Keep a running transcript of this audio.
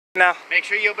Now. Make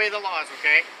sure you obey the laws,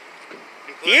 okay?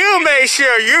 You make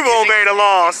sure you obey the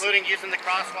laws. Including using the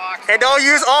crosswalks. And don't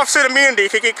use officer immunity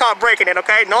if you get caught breaking it,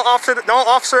 okay? No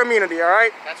officer immunity, all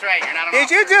right? That's right. You're not an Did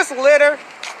officer. you just litter?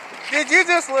 Did you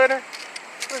just litter?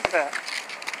 What's that?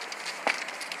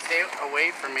 Stay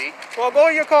away from me. Well, go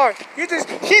in your car. She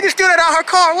just threw that out her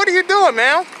car. What are you doing,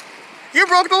 man? You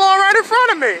broke the law right in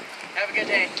front of me. Have a good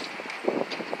day.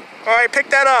 All right, pick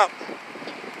that up.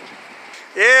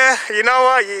 Yeah, you know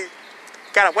what? You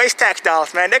gotta waste tax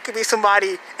dollars, man. There could be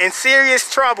somebody in serious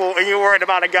trouble and you're worried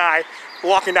about a guy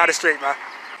walking down the street, man.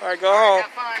 All right, go home.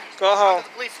 Have fun. Go home. Go to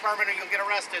the police department or you'll get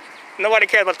arrested. Nobody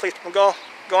cares about the police department.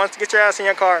 Go on, get your ass in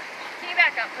your car. Can you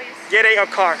back up, please? Get in your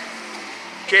car.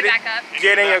 Can you back up?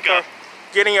 Get in your car.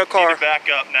 Get in your car. You need to back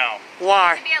up now.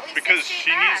 Why? Because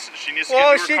she needs to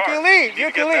well, get to her she car. can leave.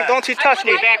 You can leave. Don't you touch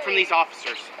me. Stay back from these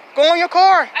officers. Go in your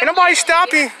car. Ain't nobody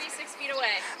stop you. Be 6 feet away.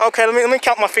 Okay, let me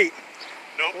count my feet.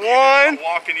 Nope. 1,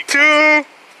 Walk any closer. 2,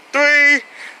 3.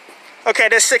 Okay,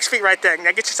 there's 6 feet right there.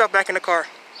 Now get yourself back in the car.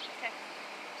 Okay.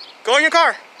 Go in your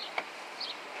car.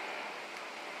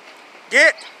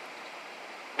 Get.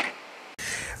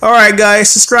 Alright guys,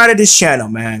 subscribe to this channel,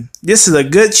 man. This is a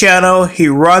good channel. He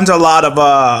runs a lot of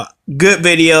good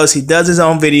videos. He does his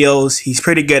own videos. He's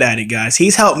pretty good at it, guys.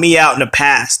 He's helped me out in the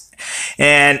past.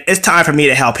 And it's time for me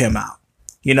to help him out.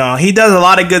 You know, he does a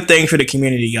lot of good things for the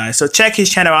community, guys. So check his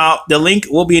channel out. The link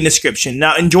will be in the description.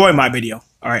 Now enjoy my video.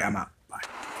 Alright, I'm out. Bye.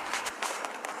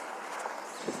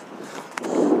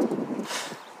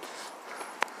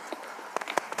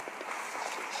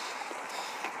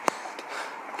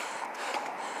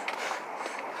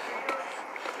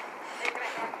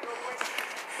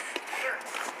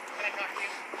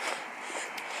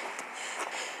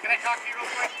 Can I talk to you real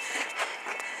quick?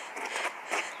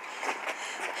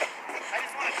 I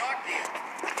just want to talk to you.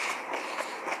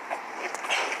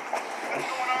 What's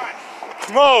going on?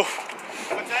 Move.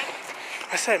 What's that?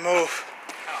 I said move.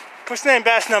 Oh. What's the name,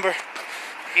 badge number?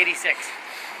 86.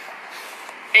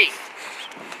 Hey.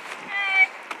 Hey.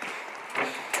 Can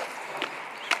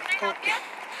I help you?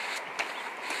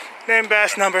 Name,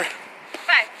 badge number. 5.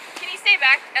 Can you stay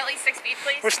back at least 6 feet,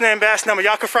 please? What's the name, badge number?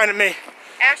 Y'all confronted me.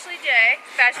 Ashley J,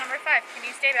 badge number 5. Can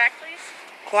you stay back, please?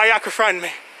 Why y'all confronting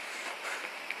me?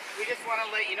 We just want to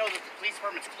let you know that the police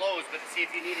department's closed, but to see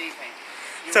if you need anything.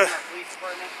 You So- in our police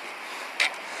department?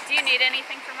 Do you need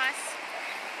anything from us?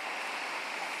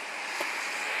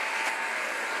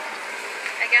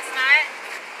 I guess not.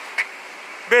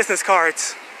 Business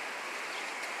cards.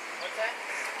 What's that?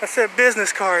 I said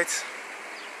business cards.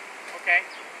 Okay.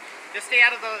 Just stay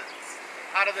out of the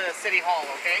city hall,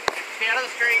 okay? Stay out of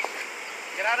the street.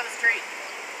 Get out of the street.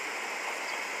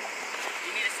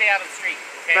 You need to stay out of the street,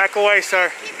 okay? Back away, sir.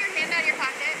 Keep your hand out of your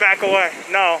pocket. Back away.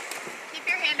 No. Keep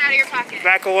your hand out of your pocket.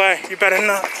 Back away. You better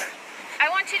not. I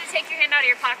want you to take your hand out of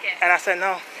your pocket. And I said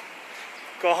no.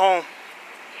 Go home.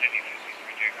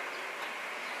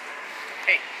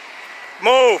 Hey,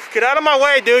 Move. Get out of my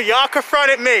way, dude. Y'all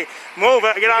confronted me. Move.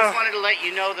 Get I out. just wanted to let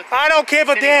you know that I don't give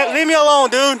a City damn. Hall- Leave me alone,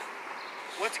 dude.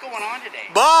 What's going on today?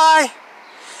 Bye.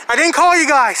 I didn't call you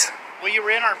guys. Well, you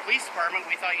were in our police department.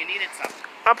 We thought you needed something.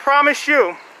 I promise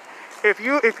you, if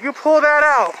you pull that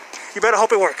out, you better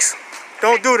hope it works.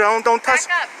 Don't do that. Don't touch.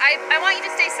 Back up. I want you to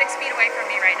stay 6 feet away from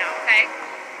me right now, okay?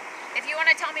 If you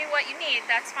want to tell me what you need,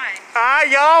 that's fine.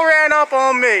 Y'all ran up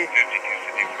on me.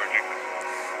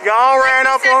 Y'all ran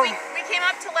up on. We came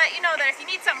up to let you know that if you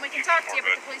need something, we can talk to you,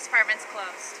 but the police department's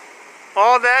closed.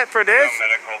 All that for this?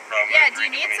 Yeah, do you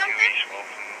need something?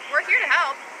 We're here to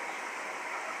help.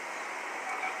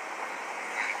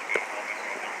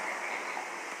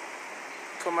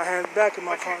 Put my hands back in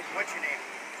my pocket. What's your name?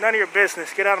 None of your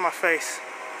business. Get out of my face.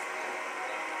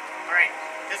 All right.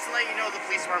 Just to let you know, the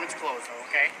police department's closed,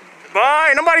 okay?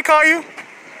 Bye. Nobody call you?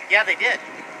 Yeah, they did.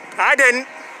 I didn't.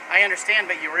 I understand,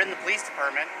 but you were in the police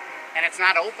department, and it's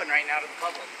not open right now to the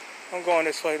public. I'm going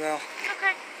this way now.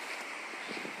 Okay.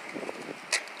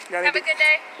 Y'all Have need a good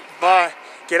day. Bye.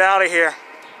 Get out of here.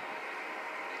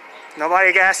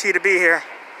 Nobody asked you to be here.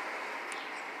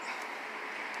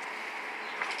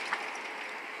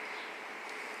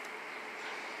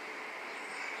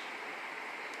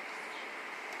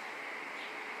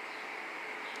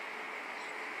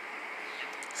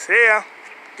 See ya.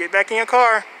 Get back in your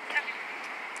car.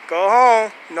 Go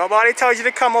home. Nobody tells you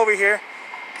to come over here.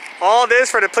 All this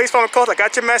for the police department calls. I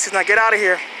got your message. Now get out of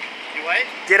here. You what?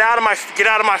 Get out of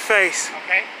my face.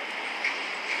 Okay.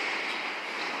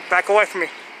 Back away from me.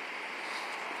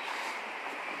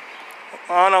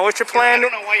 I don't know. What's your plan? I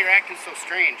don't know why you're acting so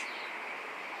strange.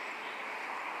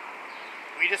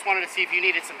 We just wanted to see if you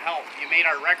needed some help. You made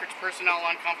our records personnel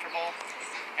uncomfortable.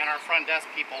 and our front desk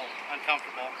people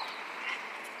uncomfortable.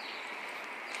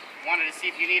 Wanted to see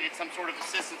if you needed some sort of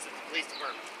assistance at the police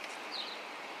department.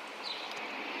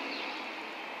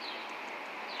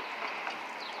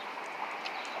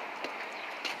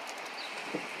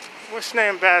 What's your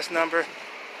name, badge number?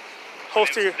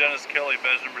 Holster your... Dennis Kelly,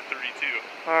 badge number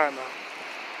 32. Alright, man.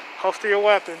 Holster your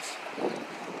weapons.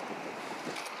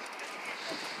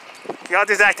 Y'all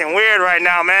just acting weird right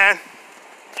now, man.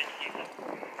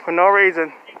 For no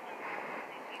reason.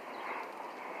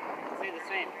 Say the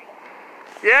same.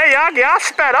 Yeah, y'all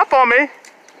sped up on me.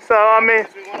 So, I mean...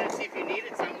 Because we wanted to see if you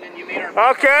needed something and you made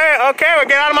our... Okay, well,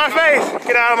 get out of my face.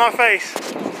 Get out of my face.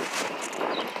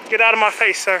 Get out of my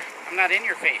face, sir. I'm not in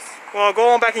your face. Well, go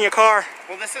on back in your car.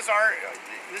 Well, this is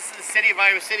the city of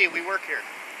Iowa City. We work here.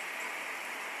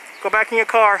 Go back in your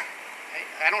car.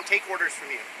 I don't take orders from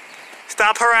you.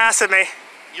 Stop harassing me.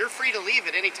 You're free to leave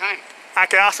at any time. I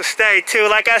can also stay too.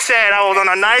 Like I said, I was on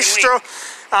a nice stroll.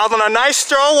 I was on a nice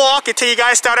stroll walk until you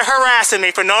guys started harassing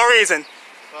me for no reason.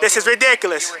 Well, This is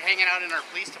ridiculous. You were hanging out in our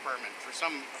police department for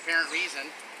some apparent reason.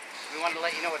 We wanted to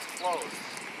let you know it's closed.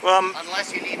 Well,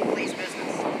 Unless you need police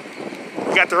business.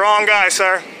 you got the wrong guy,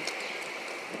 sir.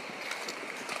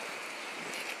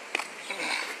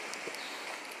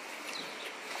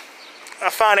 I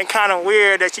find it kind of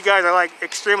weird that you guys are like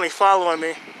extremely following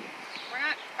me. We're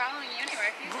not following you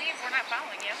anywhere. If you leave, we're not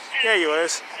following you. Yeah, you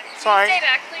is. Stay Fine.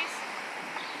 back, please.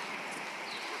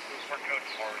 We're code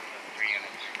 4 with the 3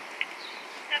 units.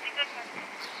 Nothing good for.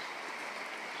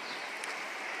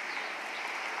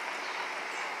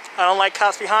 I don't like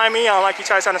cops behind me. I don't like you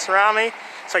guys trying to surround me.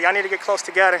 So y'all need to get close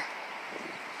together.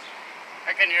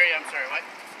 I couldn't hear you. I'm sorry. What?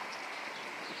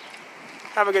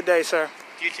 Have a good day, sir.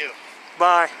 You too.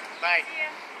 Bye. Bye. Yeah.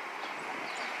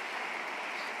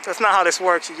 That's not how this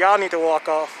works. Y'all need to walk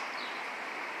off.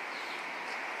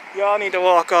 Y'all need to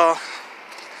walk off.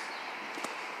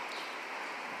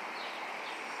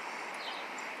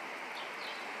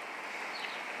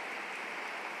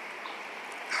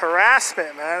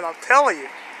 Harassment, man. I'm telling you.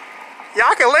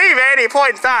 Y'all can leave at any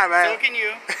point in time, man. So can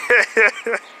you.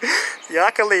 Y'all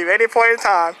can leave at any point in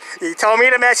time. You told me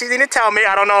the message you need to tell me.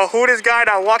 I don't know who this guy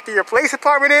that walked through your police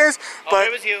department is, but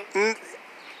it was you.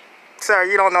 Sir,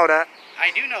 you don't know that.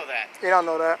 I do know that. You don't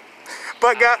know that.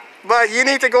 But you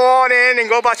need to go on in and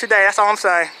go about your day. That's all I'm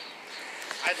saying.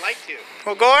 I'd like to.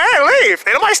 Well, go ahead and leave.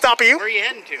 Ain't nobody stopping you. Where are you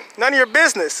heading to? None of your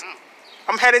business. Oh.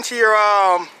 I'm heading to your,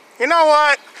 you know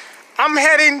what? I'm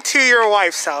heading to your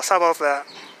wife's house. How about that?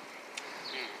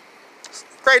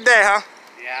 Great day, huh?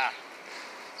 Yeah.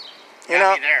 You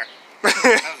know? Got me there.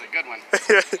 That was a good one.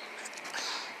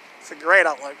 It's a great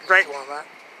one. Great one, man.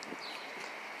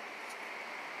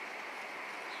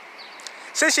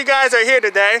 Since you guys are here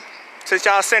today, since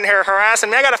y'all sitting here harassing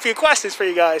me, I got a few questions for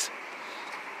you guys.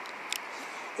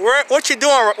 What you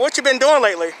doing? What you been doing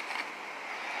lately?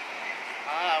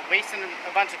 Wasting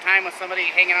a bunch of time with somebody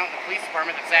hanging out in the police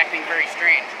department that's acting very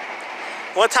strange.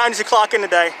 What time did you clock in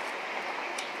today?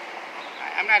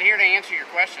 I'm not here to answer your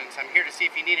questions. I'm here to see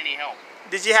if you need any help.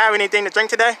 Did you have anything to drink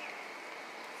today?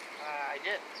 I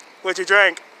did. What'd you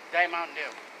drink? Diet Mountain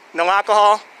Dew. No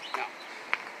alcohol? No.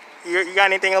 You got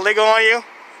anything illegal on you?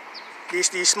 Do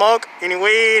you smoke? Any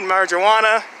weed,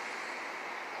 marijuana?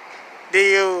 Do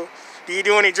you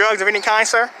do any drugs of any kind,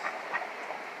 sir?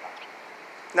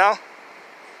 No?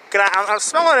 I'm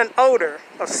smelling an odor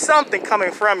of something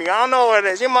coming from you. I don't know what it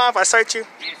is. You mind if I search you?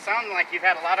 You sound like you've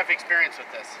had a lot of experience with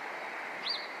this.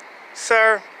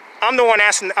 Sir, I'm the one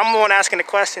asking the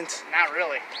questions. Not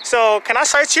really. So, can I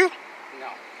search you? No.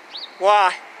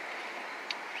 Why?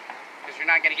 Because you're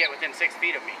not going to get within 6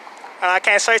 feet of me. I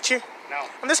can't search you? No.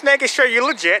 I'm just making sure you're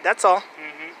legit, that's all.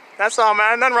 Mm-hmm. That's all,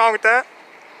 man. Nothing wrong with that.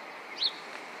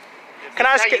 Can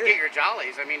that's how you get your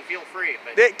jollies. I mean, feel free.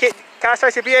 But Can I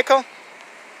search your vehicle?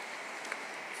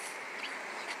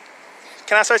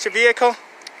 Can I search your vehicle?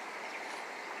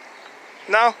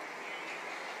 No?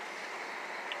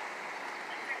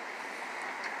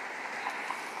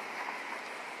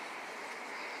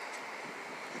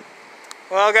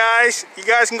 Well, guys, you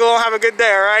guys can go and have a good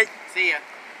day, all right? See ya.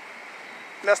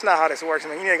 That's not how this works,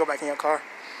 man. You need to go back in your car.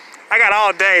 I got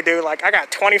all day, dude. Like, I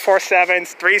got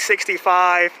 24/7s,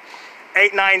 365,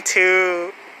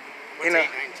 892. What's you know,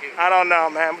 892? I don't know,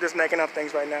 man. I'm just making up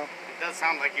things right now. It does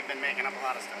sound like you've been making up a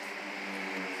lot of stuff.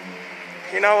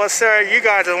 You know what, sir? You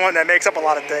guys are the one that makes up a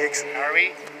lot of things. Are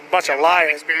we? Bunch You of have a lot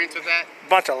liars. experience with that?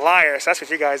 Bunch of liars. That's what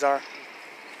you guys are.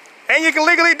 And you can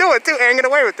legally do it, too, and get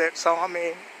away with it. So, I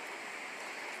mean,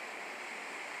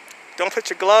 don't put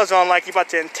your gloves on like you're about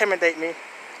to intimidate me.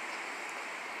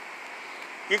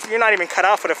 You're not even cut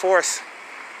out for the force.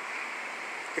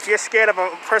 If you're scared of a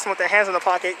person with their hands in the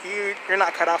pocket, you're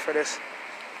not cut out for this.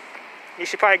 You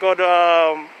should probably go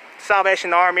to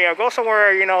Salvation Army or go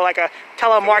somewhere, you know, like a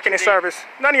telemarketing service.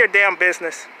 None of your damn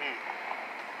business.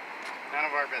 None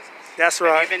of our business. That's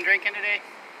right. Have you been drinking today?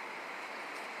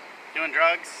 Doing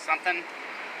drugs? Something?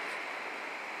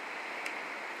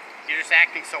 You're just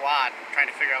acting so odd. I'm trying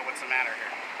to figure out what's the matter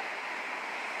here.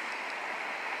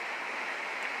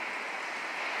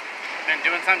 Been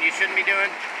doing something you shouldn't be doing?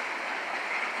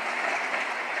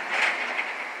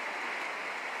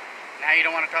 Now you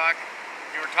don't want to talk?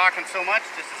 You were talking so much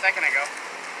just a second ago.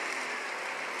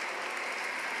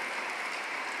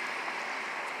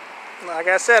 Like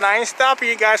I said, I ain't stopping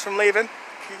you guys from leaving.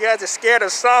 You guys are scared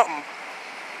of something.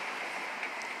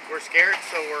 We're scared,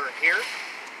 so we're here?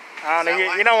 I don't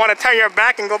know, you don't want to turn your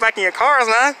back and go back in your cars,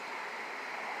 man.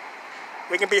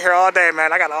 We can be here all day,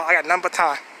 man. I got none but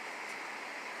time.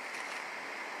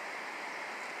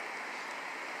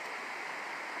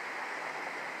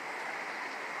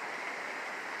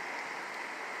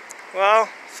 Well,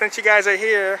 since you guys are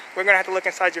here, we're gonna have to look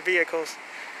inside your vehicles.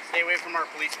 Stay away from our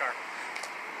police car.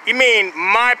 You mean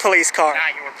my police car?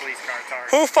 Not your police car, it's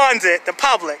ours. Who funds it? The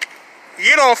public.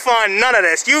 You don't fund none of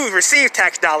this. You receive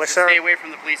tax dollars, sir. Stay away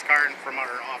from the police car and from our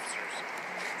officers.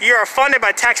 You are funded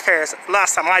by taxpayers,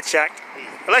 last time I checked.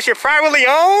 Unless you're privately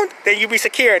owned, then you be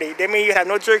security. That means you have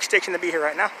no jurisdiction to be here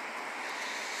right now.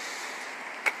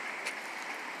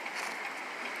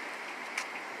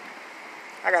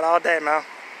 I got all day, man.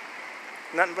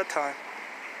 Nothing but time.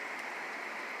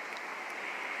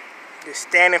 Just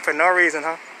standing for no reason,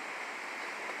 huh?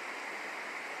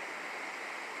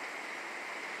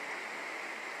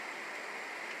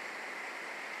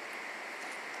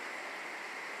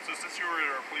 So since you were at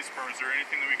our police department, is there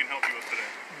anything that we can help you with today?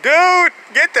 Dude,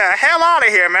 get the hell out of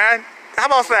here, man. How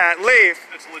about that? Leave.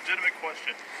 It's a legitimate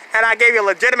question. And I gave you a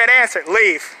legitimate answer.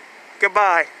 Leave.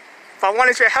 Goodbye. If I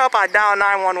wanted your help, I'd dial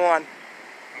 911.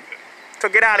 Okay. So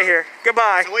get out of here.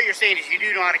 Goodbye. So what you're saying is you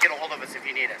do know how to get a hold of us if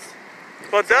you need us.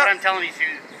 Well, So what I'm telling you is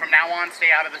from now on, stay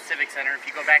out of the Civic Center. If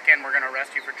you go back in, we're going to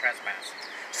arrest you for trespass.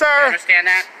 You sir, understand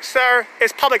that? sir,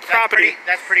 it's public property.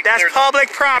 That's pretty That's clear. public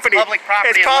property. It's public property.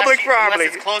 It's public property.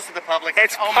 Unless it's close to the public.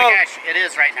 It's oh my gosh, it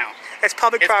is right now. It's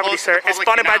public It's property, close to sir. the It's public.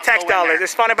 funded Do by not tax go in dollars. there.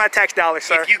 It's funded by tax dollars,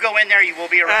 sir. If you go in there, you will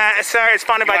be arrested. Sir, it's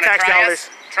funded by You wanna tax try dollars. us?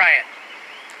 Try it.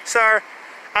 Sir,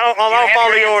 I don't have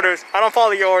follow your your answer. orders. I don't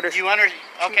follow your orders.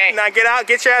 Okay. Now get out.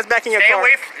 Get your ass back in your Stay car.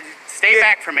 away. Stay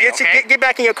back from me. Okay. Get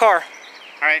back in your car.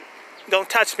 All right. Don't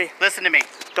touch me. Listen to me.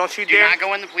 Don't you Do dare. not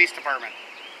go in the police department.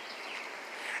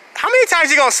 How many times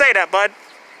you gonna say that, bud?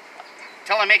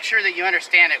 Till I make sure that you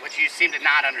understand it, which you seem to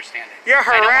not understand it. You're I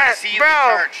don't want to harassed, see you bro.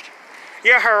 get charged.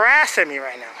 You're harassing me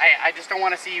right now. I just don't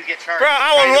want to see you get charged. Bro,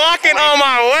 I was walking on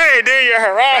my way, dude. You're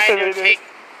harassing me, dude.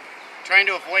 Trying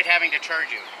to avoid having to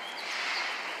charge you.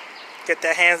 Get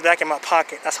their hands back in my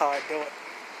pocket. That's how I do it.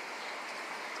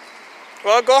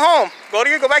 Well, go home.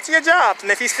 Go back to your job.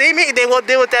 And if you see me, then we'll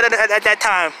deal with that at that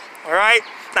time. All right?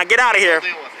 Now get out of here.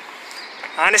 We'll deal with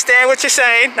it. I understand what you're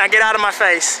saying. Now get out of my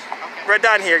face. Okay. We're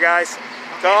done here, guys.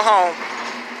 Go home.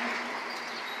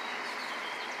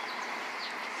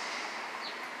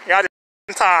 Y'all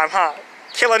just time, huh?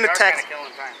 Killing the We are tax. kinda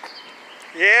killing time.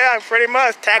 Yeah, pretty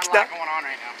much. Tax Got a lot dollars. going on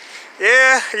right now.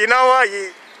 Yeah, you know what?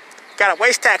 You gotta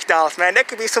waste tax dollars, man. There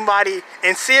could be somebody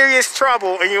in serious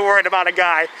trouble and you're worried about a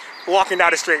guy walking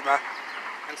down the street, man.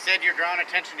 Instead, you're drawing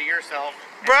attention to yourself.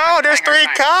 and Bro, there's occupying 3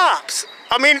 our time. cops.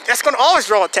 I mean, that's gonna always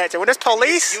draw attention. When there's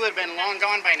police, You would have been long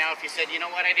gone by now if you said, you know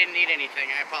what, I didn't need anything.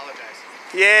 I apologize.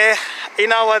 yeah, you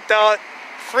know what though?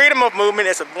 Freedom of movement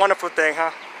is a wonderful thing,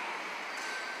 huh?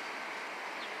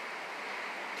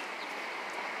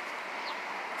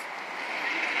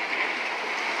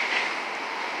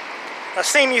 I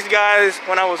seen these guys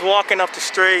when I was walking up the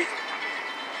street.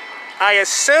 I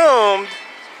assumed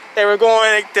they were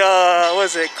going to, what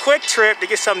was it, Quick Trip to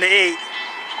get something to eat.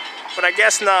 But I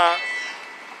guess not.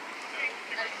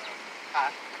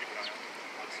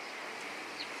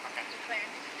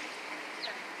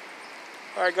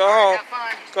 All right, go home. Have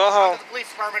fun. Go home. to the police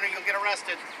department or you'll get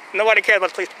arrested. Nobody cares about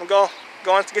the police.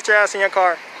 Go on, get your ass in your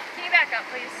car. Can you back up,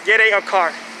 please? Get in your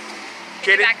car.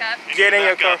 Can you back up? Get in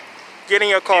your car. Get in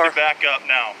your You car. need to back up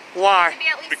now. Why? Be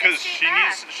at least Because 6 feet she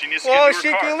back. needs to Well, get to she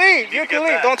her car. can leave. need You to can get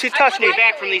leave. back. Don't you touch would me. Stay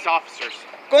back from these officers.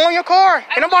 Go in your car.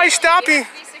 I Ain't nobody would stop you you.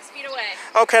 have to be 6 feet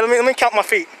away. Okay, let me count my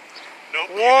feet. Nope.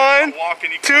 you do 1, not walk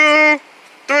any closer. 2,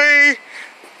 3.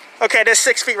 Okay, there's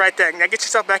 6 feet right there. Now get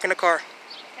yourself back in the car.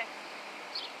 Okay.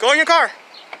 Go in your car.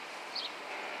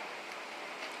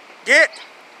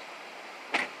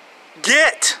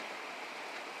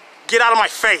 Get out of my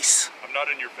face. I'm not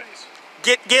in your face.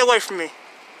 Get away from me.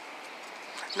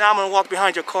 Now I'm gonna walk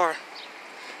behind your car.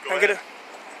 Go And get ahead.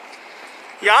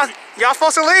 it. Y'all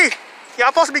supposed to leave. Y'all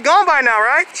supposed to be gone by now,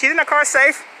 right? She's in the car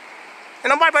safe. And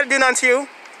nobody about to do nothing to you.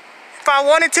 If I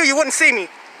wanted to, you wouldn't see me.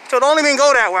 So don't even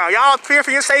go that way. Y'all fear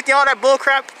for your safety, all that bull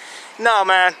crap. No,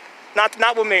 man. Not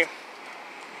with me.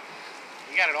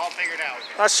 You got it all figured out.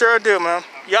 I sure do, man.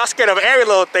 Y'all scared of every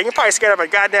little thing. You're probably scared of a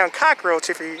goddamn cockroach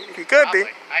if you could be. Probably.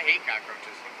 I hate cockroaches.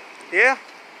 Yeah.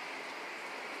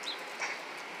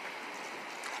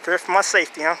 Fear for my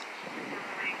safety, huh?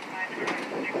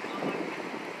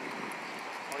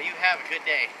 Well, you have a good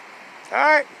day.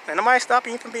 Alright. And nobody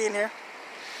stopping you from being here.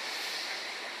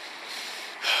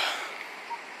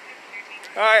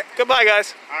 Alright. Goodbye,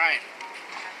 guys. All right.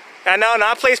 I know,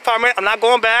 not police department. I'm not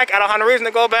going back. I don't have no reason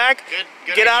to go back.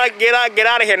 Good. Get out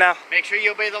of here now. Make sure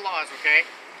you obey the laws, okay?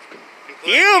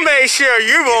 You make sure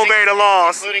you obey the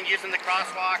laws. Including using the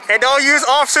crosswalks. And don't use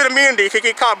officer immunity if you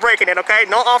get caught breaking it, okay?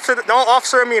 No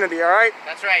officer immunity, all right?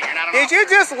 That's right. You're not an Did you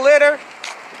officer. just litter?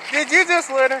 Did you just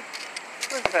litter?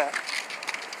 What's that?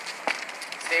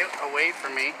 Stay away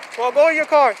from me. Well, go in your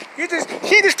car. She just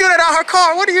threw that out her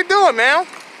car. What are you doing, man?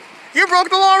 You broke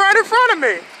the law right in front of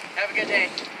me. Have a good day.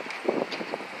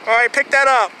 All right, pick that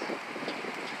up.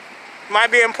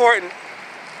 Might be important.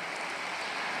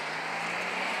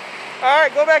 All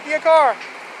right, go back to your car.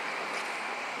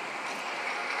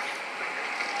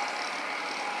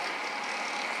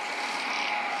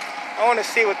 I want to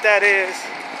see what that is.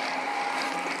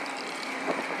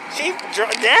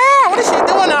 Damn, what is she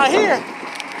doing out here?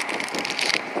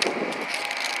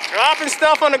 Dropping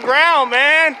stuff on the ground,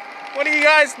 man. What are you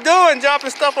guys doing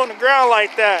dropping stuff on the ground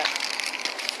like that?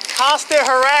 Constant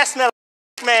harassment,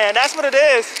 man. That's what it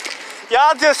is.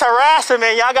 Y'all just harassing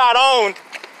me. Y'all got owned.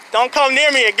 Don't come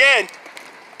near me again.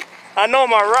 I know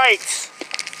my rights.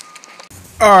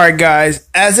 Alright guys,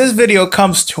 as this video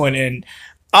comes to an end,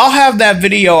 I'll have that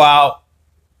video out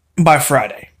by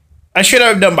Friday. I should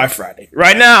have done by Friday.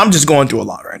 Right now, I'm just going through a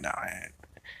lot right now.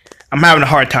 I'm having a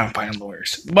hard time finding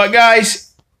lawyers. But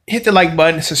guys, hit the like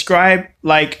button, subscribe,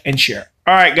 like, and share.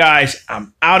 Alright guys,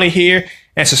 I'm out of here.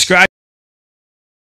 And subscribe.